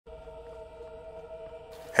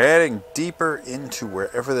heading deeper into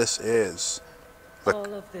wherever this is.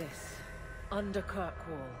 All of this under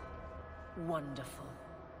Kirkwall. Wonderful.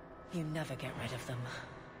 You never get rid of them.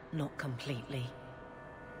 Not completely.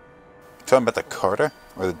 Talking about the Carter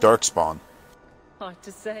or the Darkspawn? Hard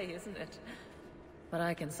to say, isn't it? But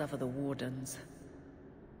I can suffer the Wardens.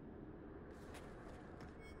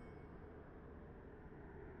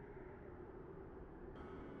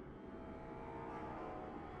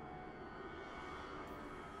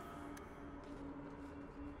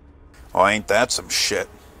 Oh, ain't that some shit.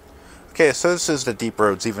 Okay, so this is the deep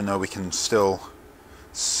roads, even though we can still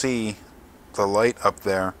see the light up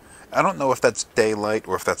there. I don't know if that's daylight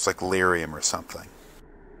or if that's like lyrium or something.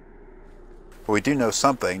 But we do know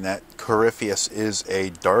something, that Corypheus is a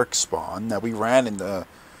Darkspawn. Now, we ran into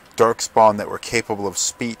Darkspawn that were capable of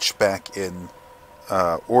speech back in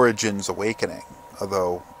Origins Awakening,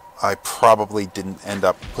 although I probably didn't end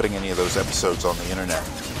up putting any of those episodes on the internet.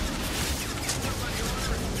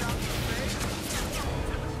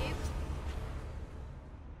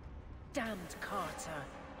 Damned Carter,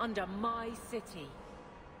 under my city.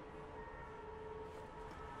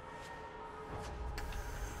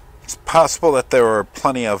 It's possible that there are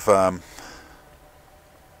plenty of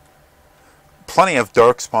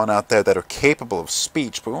Darkspawn out there that are capable of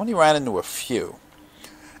speech, but we only ran into a few.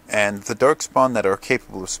 And the Darkspawn that are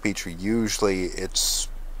capable of speech are usually, it's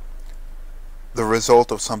the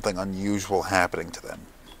result of something unusual happening to them.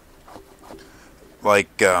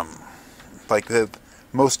 Like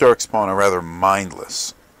most Darkspawn are rather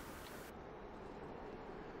mindless.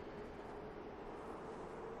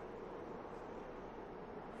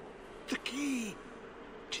 The key!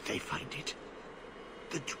 Did they find it?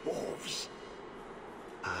 The dwarves.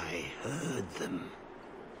 I heard them.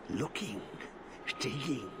 Looking,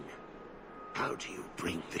 digging. How do you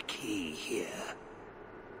bring the key here?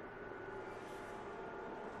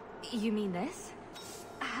 You mean this?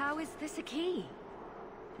 How is this a key?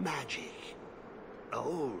 Magic.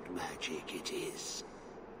 Old magic it is.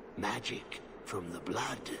 Magic from the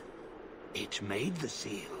blood. It made the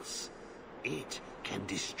seals. It can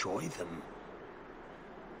destroy them.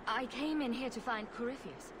 I came in here to find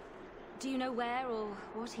Corypheus. Do you know where or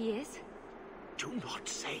what he is? Do not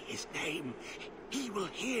say his name. He will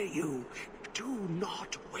hear you. Do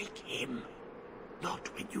not wake him.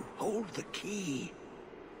 Not when you hold the key.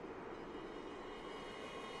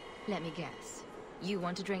 Let me guess. You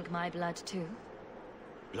want to drink my blood too?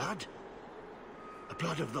 Blood? The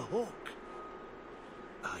blood of the hawk?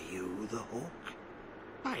 Are you the hawk?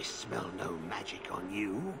 I smell no magic on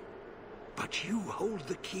you. But you hold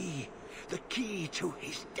the key to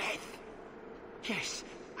his death. Yes,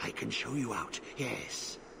 I can show you out,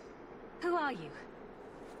 yes. Who are you?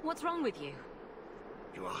 What's wrong with you?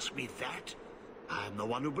 You ask me that? I am the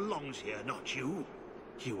one who belongs here, not you.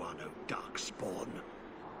 You are no Darkspawn.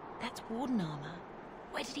 That's Warden armor.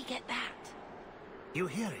 Where did he get that? You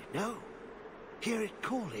hear it, no? Hear it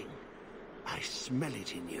calling. I smell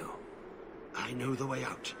it in you. I know the way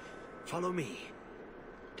out. Follow me.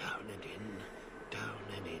 Down and in, down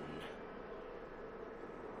and in.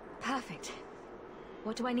 Perfect.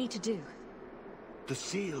 What do I need to do? The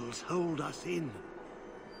seals hold us in.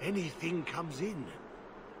 Anything comes in.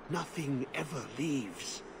 Nothing ever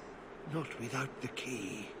leaves. Not without the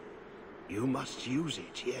key. You must use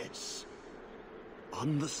it, yes.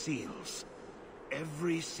 On the seals.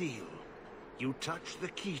 Every seal. You touch the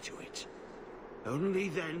key to it. Only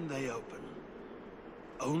then they open.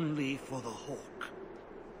 Only for the hawk.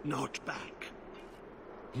 Not back.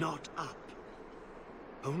 Not up.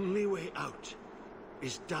 Only way out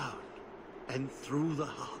is down and through the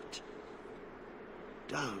heart.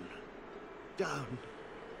 Down. Down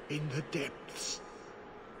in the depths.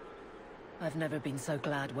 I've never been so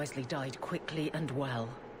glad Wesley died quickly and well.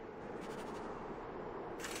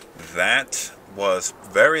 That was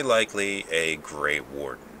very likely a Grey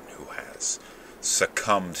Warden who has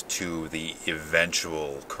succumbed to the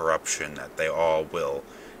eventual corruption that they all will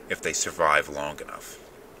if they survive long enough.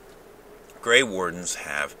 Grey Wardens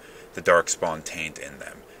have the Darkspawn taint in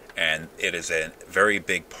them, and it is a very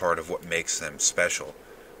big part of what makes them special.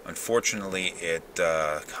 Unfortunately, it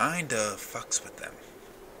kinda fucks with them.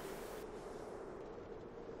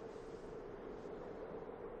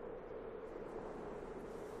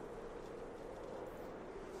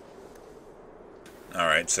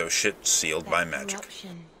 Alright, so shit sealed by magic.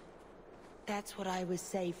 Corruption. That's what I was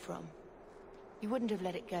saved from. You wouldn't have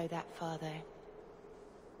let it go that far, though.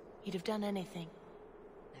 You'd have done anything.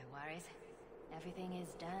 No worries. Everything is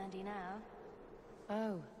dandy now.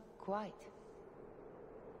 Oh, quite.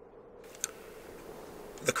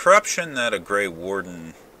 The corruption that a Grey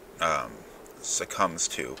Warden succumbs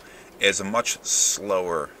to is a much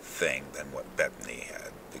slower thing than what Bethany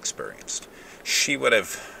had experienced. It would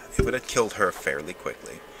have killed her fairly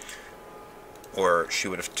quickly, or she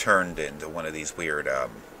would have turned into one of these weird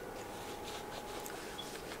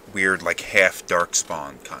like half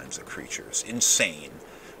darkspawn kinds of creatures. Insane,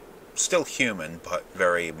 still human, but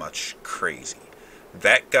very much crazy.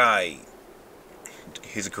 That guy,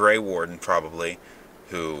 he's a Grey Warden probably,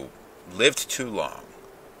 who lived too long,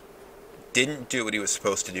 didn't do what he was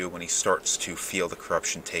supposed to do when he starts to feel the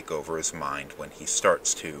corruption take over his mind, when he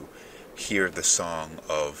starts to hear the song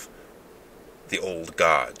of the old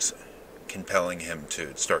gods compelling him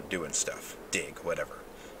to start doing stuff, dig, whatever.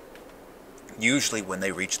 Usually when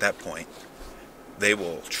they reach that point, they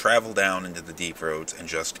will travel down into the deep roads and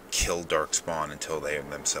just kill darkspawn until they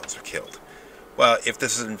themselves are killed. Well, if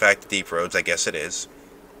this is in fact the deep roads, I guess it is,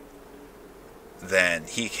 then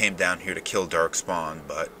he came down here to kill darkspawn,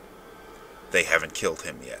 but they haven't killed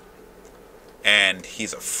him yet. And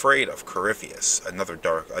he's afraid of Corypheus, a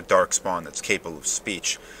darkspawn that's capable of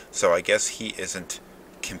speech, so I guess he isn't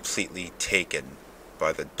completely taken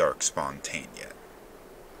by the darkspawn taint yet.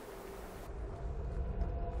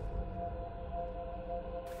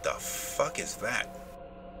 The fuck is that?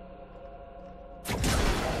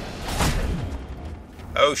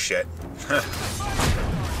 Oh shit.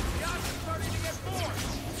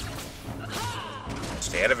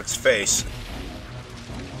 Stay out of its face.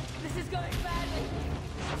 This is going badly.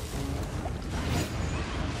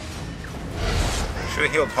 Should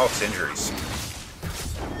have healed Hulk's injuries.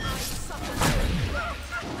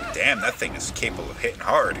 Damn, that thing is capable of hitting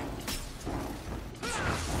hard.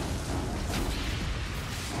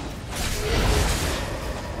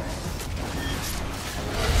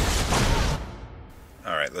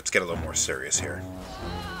 Alright, let's get a little more serious here.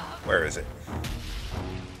 Where is it?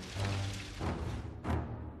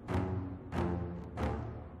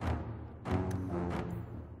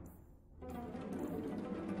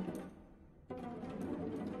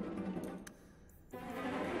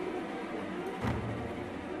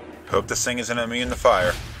 Hope this thing isn't immune to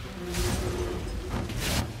fire.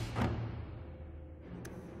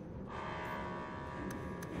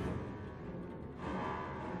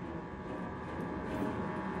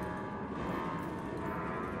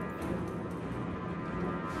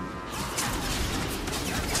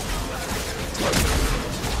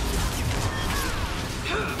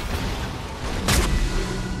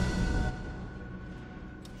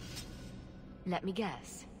 Let me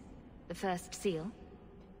guess. The first seal?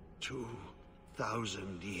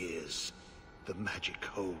 2,000 years the magic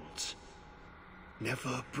holds.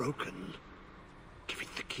 Never broken. Give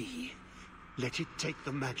it the key. Let it take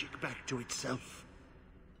the magic back to itself.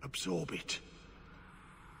 Absorb it.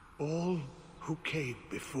 All who came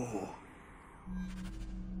before.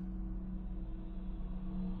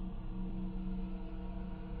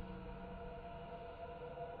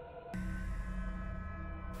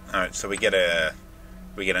 Alright, so we get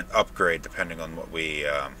an upgrade depending on what we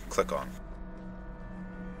click on.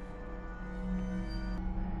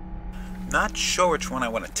 Not sure which one I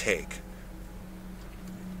want to take.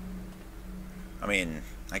 I mean,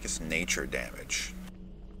 I guess nature damage.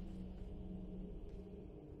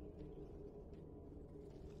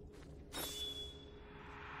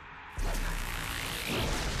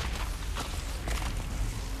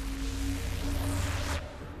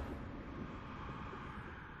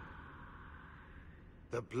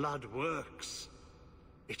 The blood works.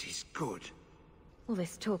 It is good. All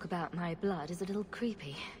this talk about my blood is a little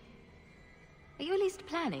creepy. Are you at least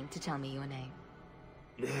planning to tell me your name?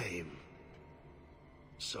 Name?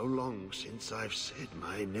 So long since I've said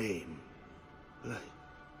my name.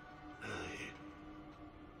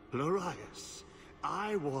 Larius.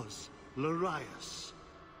 I was Larius.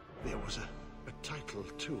 There was a title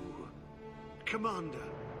too. Commander.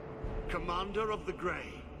 Commander of the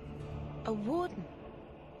Grey. A warden?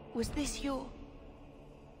 Was this your...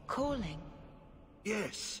 calling?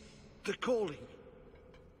 Yes, the calling.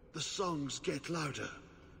 The songs get louder.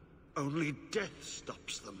 Only death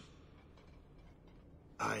stops them.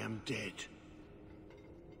 I am dead.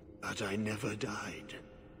 But I never died.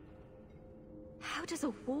 How does a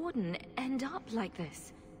warden end up like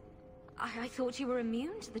this? I thought you were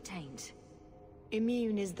immune to the taint.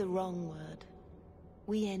 Immune is the wrong word.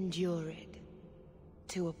 We endure it.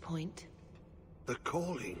 To a point. The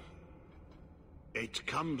calling. It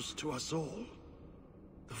comes to us all.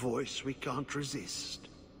 The voice we can't resist.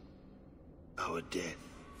 Our death.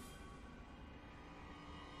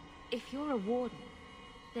 If you're a warden,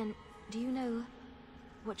 then do you know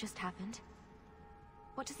what just happened?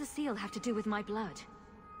 What does the seal have to do with my blood?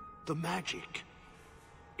 The magic.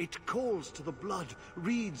 It calls to the blood,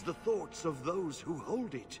 reads the thoughts of those who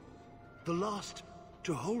hold it. The last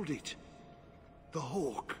to hold it. The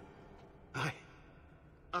Hawk.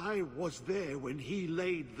 I was there when he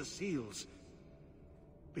laid the seals.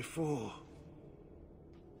 Before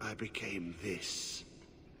I became this.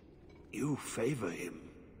 You favor him.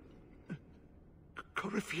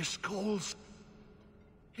 Corypheus calls.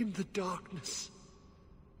 In the darkness.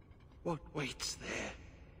 What waits there?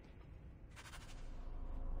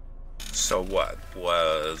 So what?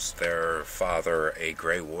 Was their father a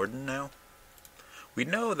Grey Warden now? We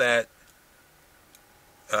know that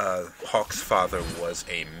Hawke's father was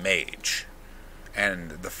a mage.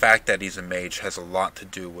 And the fact that he's a mage has a lot to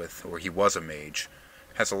do with, or he was a mage,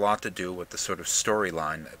 has a lot to do with the sort of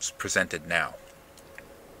storyline that's presented now.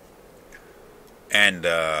 And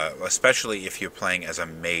especially if you're playing as a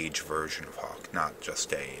mage version of Hawke, not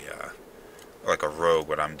just like a rogue,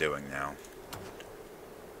 what I'm doing now.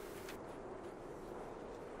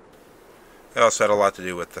 It also had a lot to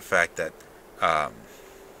do with the fact that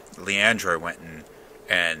Leandra went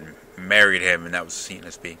and married him, and that was seen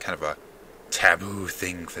as being kind of a taboo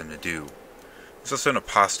thing for him to do. He's also an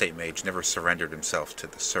apostate mage, never surrendered himself to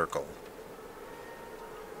the circle.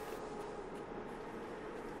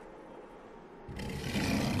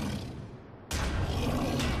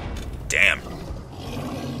 Damn.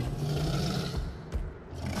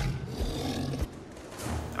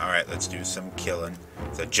 Alright, let's do some killing.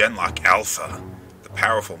 The Genlock Alpha. The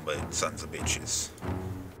powerful sons of bitches.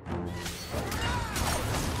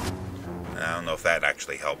 I don't know if that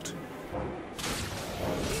actually helped.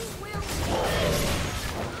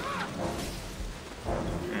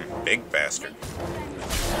 Big bastard.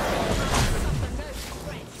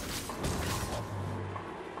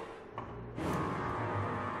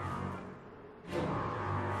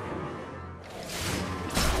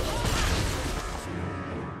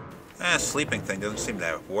 Sleeping thing doesn't seem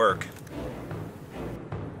to work.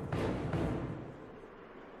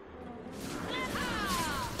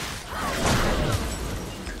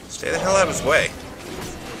 Stay the hell out of his way.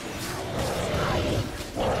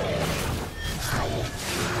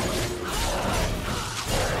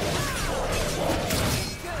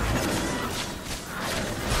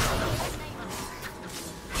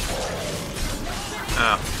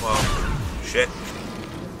 Oh, well, shit.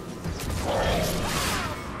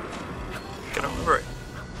 Gotta remember it.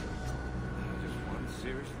 Just one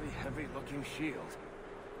seriously heavy-looking shield.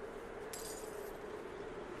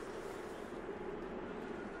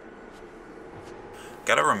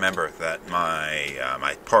 Gotta remember that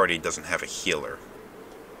my party doesn't have a healer.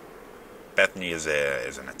 Bethany is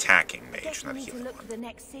an attacking mage, not a Need to healer look one. for the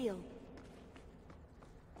next seal.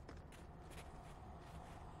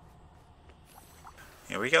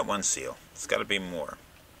 Yeah, we got one seal. It's gotta be more.